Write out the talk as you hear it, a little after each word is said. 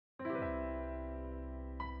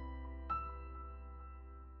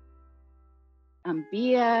I'm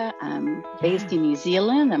Bia. I'm based in New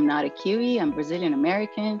Zealand. I'm not a Kiwi. I'm Brazilian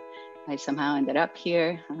American. I somehow ended up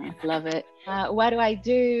here. I love it. What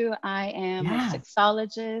do? I am a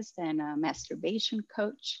sexologist and a masturbation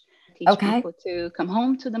coach. Teach people to come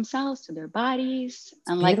home to themselves, to their bodies.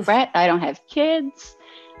 Unlike Brett, I don't have kids.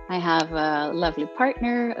 I have a lovely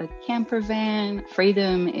partner, a camper van.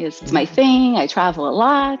 Freedom is my thing. I travel a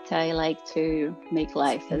lot. I like to make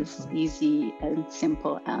life as easy and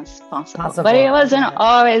simple as possible. But it wasn't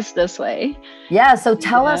always this way. Yeah. So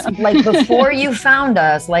tell us, like, before you found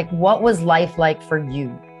us, like, what was life like for you?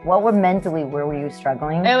 What were you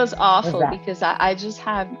struggling? It was awful because I just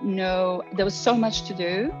have there was so much to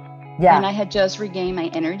do. Yeah. And I had just regained my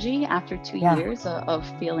energy after 2 years of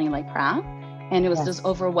feeling like crap. And it was just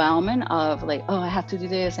overwhelming of like, oh, I have to do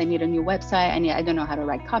this. I need a new website. I don't know how to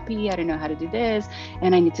write copy. I don't know how to do this.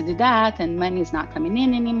 And I need to do that. And money is not coming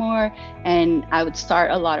in anymore. And I would start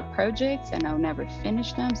a lot of projects and I'll never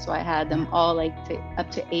finish them. So I had them all like up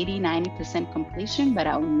to 80-90% completion, but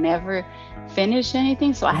I'll never finish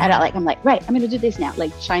anything. So I had I'm like, right, I'm going to do this now,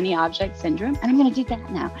 like shiny object syndrome. And I'm going to do that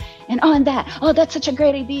now. And that. Oh, that's such a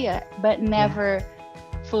great idea. But never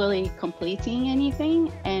fully completing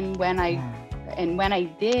anything. And when I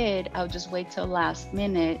did, I'll just wait till last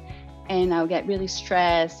minute and I'll get really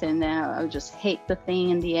stressed and then I'll just hate the thing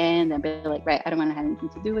in the end and be like, right, I don't want to have anything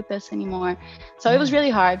to do with this anymore. So it was really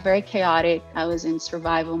hard, very chaotic. I was in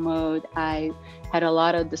survival mode. I had a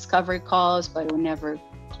lot of discovery calls, but I would never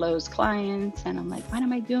close clients. And I'm like, what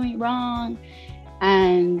am I doing wrong?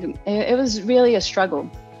 And it was really a struggle.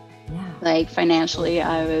 Yeah. Like financially,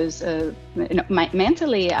 I was,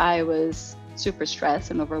 mentally, I was super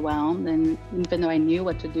stressed and overwhelmed, and even though I knew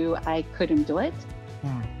what to do, I couldn't do it.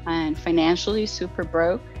 And financially super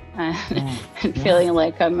broke and feeling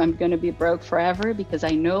like I'm going to be broke forever because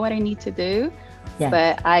I know what I need to do,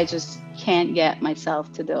 but I just can't get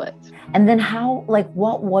myself to do it. And then how, like,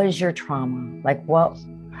 what was your trauma?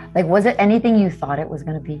 Was it anything you thought it was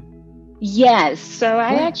going to be? Yes. So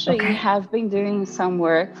I actually have been doing some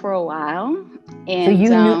work for a while. And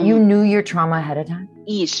so you knew your trauma ahead of time?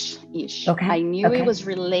 Ish. Okay. I knew it was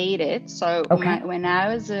related. So when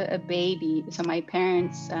I was a baby, so my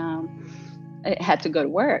parents had to go to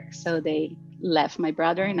work. So they left my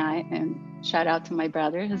brother and I, and shout out to my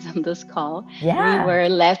brother who's on this call. Yeah. We were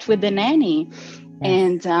left with the nanny.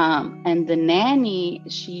 Yes. And the nanny,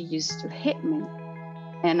 she used to hit me.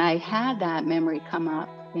 And I had that memory come up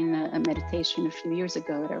in a meditation a few years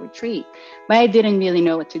ago at a retreat, but I didn't really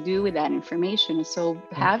know what to do with that information. And so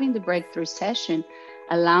having the breakthrough session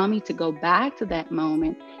allowed me to go back to that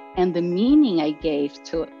moment and the meaning I gave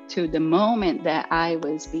to the moment that I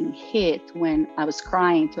was being hit when I was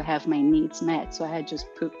crying to have my needs met. So I had just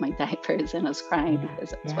pooped my diapers and I was crying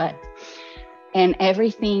because I was wet. And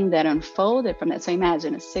everything that unfolded from that. So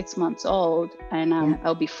imagine a 6 months old and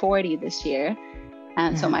I'll be 40 this year.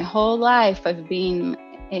 And so my whole life I've been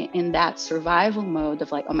in that survival mode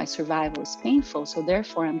of like, oh, my survival is painful. So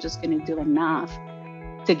therefore I'm just going to do enough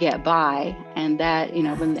to get by. And that,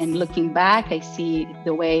 and looking back, I see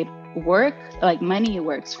the way work, like money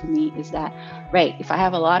works for me is that, right, if I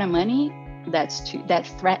have a lot of money, that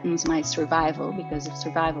threatens my survival, because if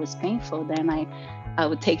survival is painful, then I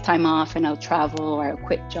would take time off and I'll travel or I'll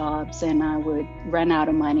quit jobs and I would run out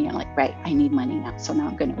of money. I'm like, right, I need money now. So now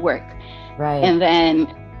I'm going to work. Right. And then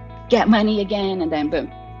get money again and then boom.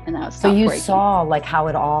 And I was so you working. Saw like how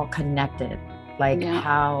it all connected, like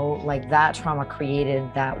how like that trauma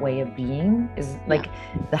created that way of being is like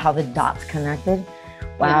how the dots connected.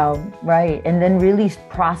 Wow. Yeah. Right. And then really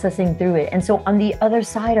processing through it. And so on the other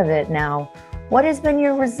side of it now, what has been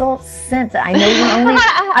your results since? I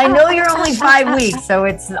know you're only 5 weeks, so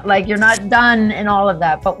it's like you're not done and all of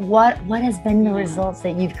that. But what has been the results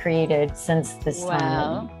that you've created since this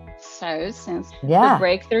time? So since the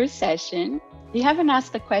breakthrough session, you haven't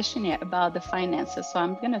asked the question yet about the finances, so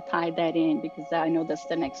I'm going to tie that in because I know that's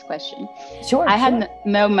the next question. Sure. I had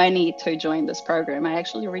no money to join this program. I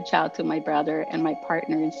actually reached out to my brother and my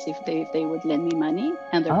partner and see if they would lend me money.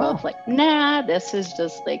 And they're both like, nah, this is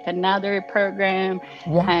just like another program.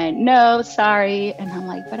 Yeah. And no, sorry. And I'm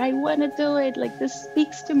like, but I want to do it. Like, this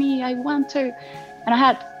speaks to me. I want to. And I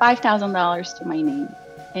had $5,000 to my name.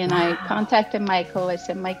 And I contacted Michael. I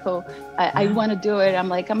said, Michael, I want to do it. I'm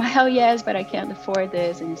like, hell yes, but I can't afford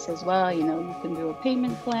this. And he says, well, you can do a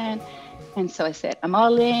payment plan. And so I said, I'm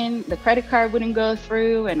all in. The credit card wouldn't go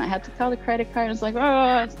through. And I had to call the credit card. I was like,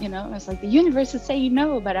 I was like, the universe is saying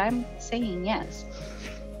no, but I'm saying yes.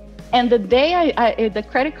 And the day the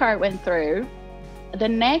credit card went through, the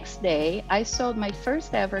next day I sold my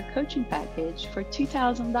first ever coaching package for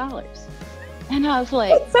 $2,000. And I was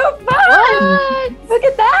like, it's so fun. What? Look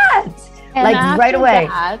at that. And like right away.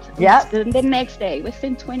 The next day,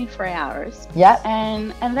 within 24 hours. Yeah.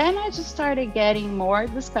 And then I just started getting more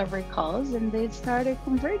discovery calls, and they started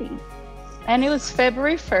converting. And it was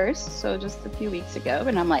February 1st, so just a few weeks ago.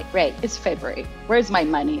 And I'm like, great, it's February. Where's my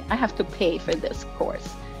money? I have to pay for this course.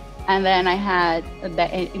 And then I had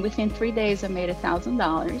that within 3 days, I made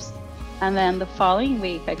 $1,000. And then the following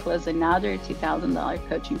week, I closed another $2,000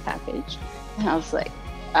 coaching package. And I was like,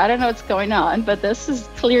 I don't know what's going on, but this is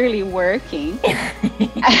clearly working.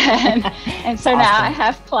 and so now I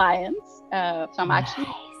have clients. So I'm actually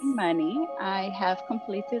making money. I have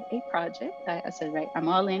completed a project. I said, right, I'm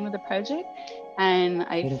all in with the project, and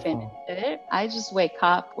I finished it. I just wake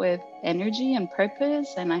up with energy and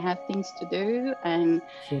purpose, and I have things to do. And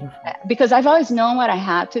because I've always known what I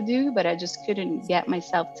had to do, but I just couldn't get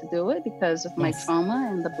myself to do it because of my trauma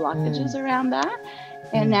and the blockages around that.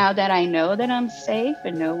 And now that I know that I'm safe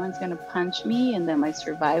and no one's going to punch me, and that my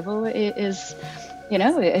survival is,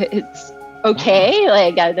 it's okay.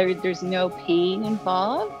 Like there's no pain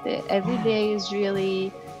involved. Every day is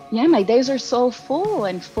really, my days are so full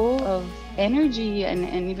of energy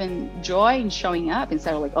and even joy in showing up,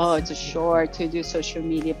 instead of like, oh, it's a chore to do social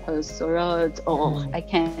media posts, or I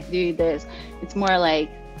can't do this. It's more like,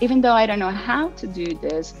 even though I don't know how to do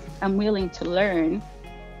this, I'm willing to learn,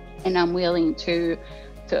 and I'm willing to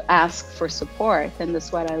ask for support. And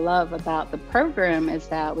that's what I love about the program, is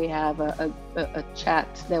that we have a chat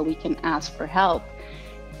that we can ask for help.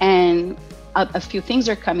 And a few things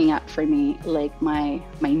are coming up for me, like my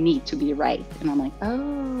need to be right. And I'm like,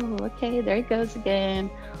 oh, okay, there it goes again.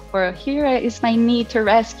 Or here is my need to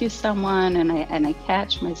rescue someone, and I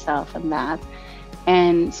catch myself in that.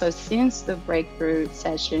 And so since the breakthrough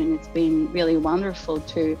session, it's been really wonderful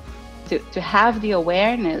to have the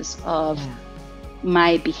awareness of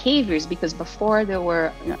my behaviors, because before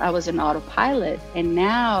I was an autopilot, and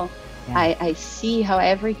now I see how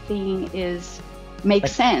everything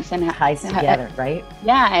makes sense and ties together, right?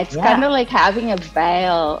 Yeah, it's kind of like having a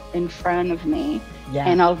veil in front of me,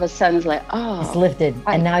 and all of a sudden it's like, oh, it's lifted,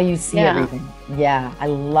 and now you see everything. Yeah, I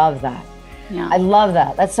love that. Yeah. I love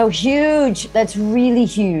that. That's so huge. That's really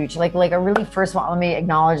huge. Like I really, first of all, let me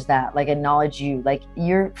acknowledge that, acknowledge you.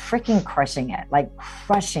 You're freaking crushing it,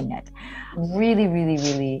 crushing it. Really, really,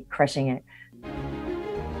 really crushing it.